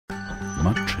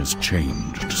Much has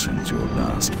changed since your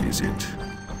last visit.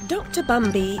 Dr.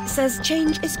 Bumby says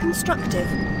change is constructive,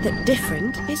 that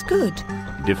different is good.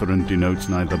 Different denotes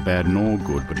neither bad nor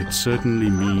good, but it certainly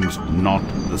means not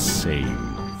the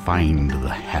same. Find the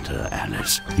Hatter,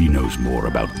 Alice. He knows more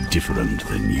about different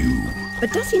than you.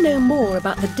 But does he know more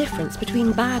about the difference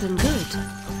between bad and good?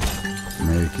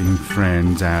 Making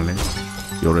friends, Alice.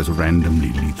 You're as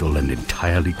randomly lethal and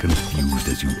entirely confused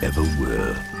as you ever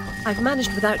were. I've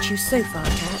managed without you so far,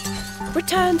 Cat.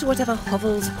 Return to whatever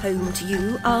hovels home to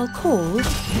you. I'll call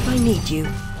if I need you.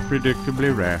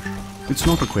 Predictably rash. It's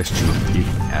not a question of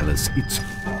if, Alice, it's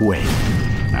when.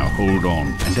 Now hold on,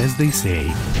 and as they say,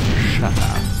 shut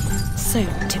up. So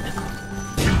typical.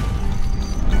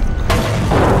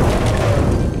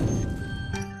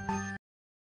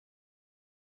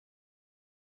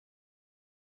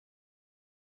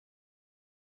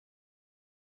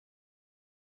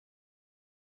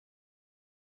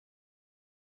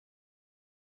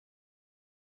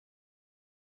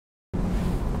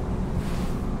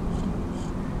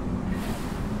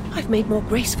 I've made more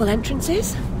graceful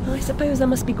entrances. I suppose I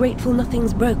must be grateful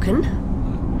nothing's broken.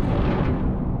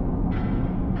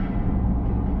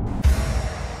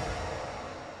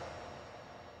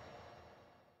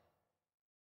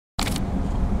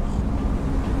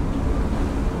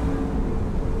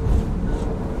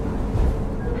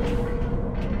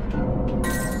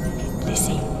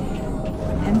 Lizzie,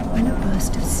 remember when a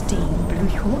burst of steam blew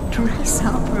your dress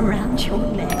up around your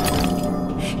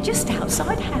neck? Just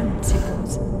outside Harrods it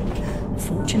was.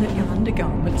 Fortunate your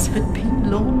undergarments had been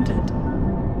laundered.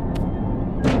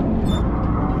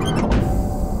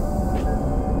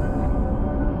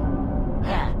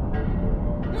 Yeah.